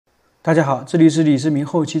大家好，这里是李世民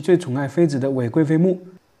后期最宠爱妃子的韦贵妃墓，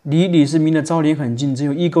离李世民的昭陵很近，只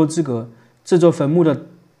有1沟之隔。这座坟墓的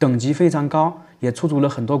等级非常高，也出土了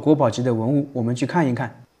很多国宝级的文物，我们去看一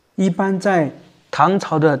看。一般在唐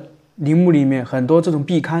朝的陵墓里面，很多这种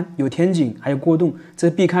壁龛有天井，还有过洞，这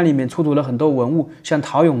壁龛里面出土了很多文物，像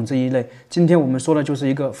陶俑这一类。今天我们说的就是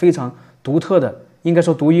一个非常独特的，应该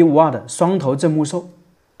说独一无二的双头镇墓兽。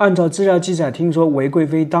按照资料记载，听说韦贵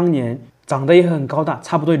妃当年长得也很高大，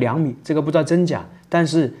差不多2米，这个不知道真假，但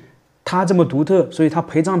是它这么独特，所以它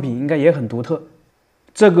陪葬品应该也很独特。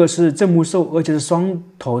这个是镇墓兽，而且是双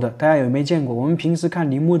头的，大家有没有见过？我们平时看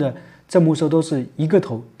陵墓的镇墓兽都是一个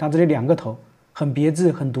头，它这里2个头，很别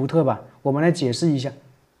致，很独特吧？我们来解释一下。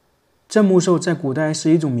镇墓兽在古代是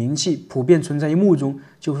一种冥器，普遍存在于墓中，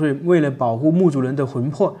就是为了保护墓主人的魂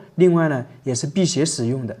魄，另外呢，也是辟邪使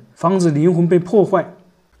用的，防止灵魂被破坏。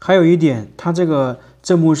还有一点，它这个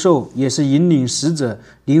镇墓兽也是引领死者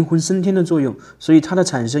灵魂升天的作用，所以它的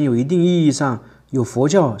产生有一定意义上有佛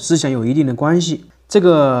教思想有一定的关系。这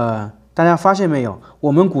个大家发现没有？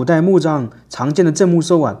我们古代墓葬常见的镇墓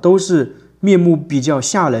兽啊，都是面目比较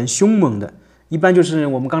吓人、凶猛的，一般就是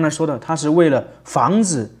我们刚才说的，它是为了防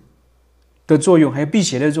止的作用，还有辟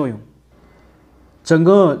邪的作用。整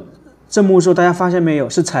个镇墓兽大家发现没有？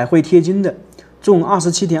是彩绘贴金的，重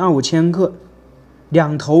27.25千克。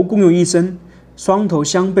2头共有1身，双头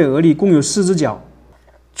相背而立，共有4只脚。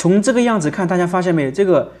从这个样子看，大家发现没有？这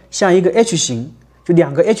个像一个 H 型，就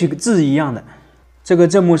2个 H 字一样的。这个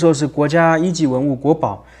镇墓兽是国家1级文物国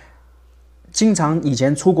宝，经常以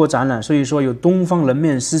前出国展览，所以说有东方人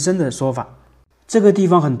面狮身的说法。这个地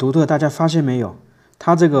方很独特，大家发现没有？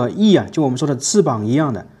它这个翼啊，就我们说的翅膀一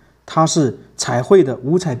样的，它是彩绘的，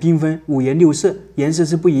五彩缤纷，5颜6色，颜色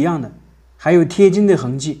是不一样的，还有贴金的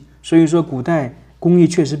痕迹，所以说古代工艺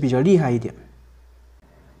确实比较厉害一点。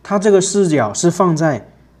它这个4角是放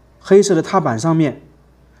在黑色的踏板上面，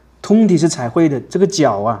通体是彩绘的，这个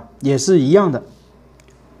角啊也是一样的，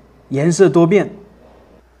颜色多变。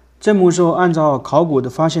镇墓兽按照考古的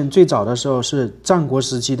发现，最早的时候是战国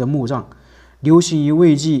时期的墓葬，流行于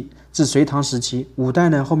魏晋至隋唐时期，5代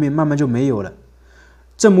呢后面慢慢就没有了。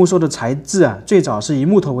镇墓兽的材质啊，最早是以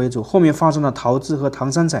木头为主，后面发生了陶制和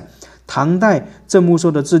唐三彩。唐代镇墓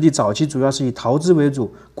兽的质地早期主要是以陶制为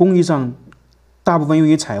主，工艺上大部分用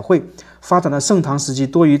于彩绘。发展到盛唐时期，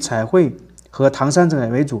多以彩绘和唐三彩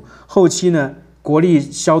为主。后期呢，国力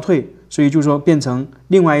消退，所以就说变成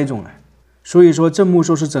另外一种了。所以说，镇墓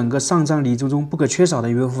兽是整个丧葬礼俗中不可缺少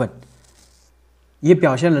的一部分，也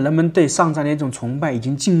表现了人们对丧葬的一种崇拜以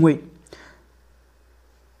及敬畏。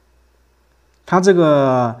它这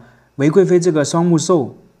个韦贵妃这个双墓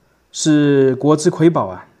兽是国之瑰宝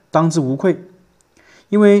啊，当之无愧。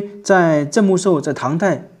因为在镇墓兽在唐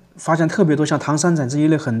代发现特别多，像唐三彩这一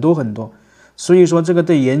类很多，所以说这个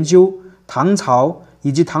对研究唐朝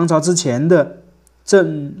以及唐朝之前的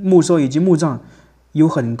镇墓兽以及墓葬有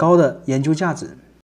很高的研究价值。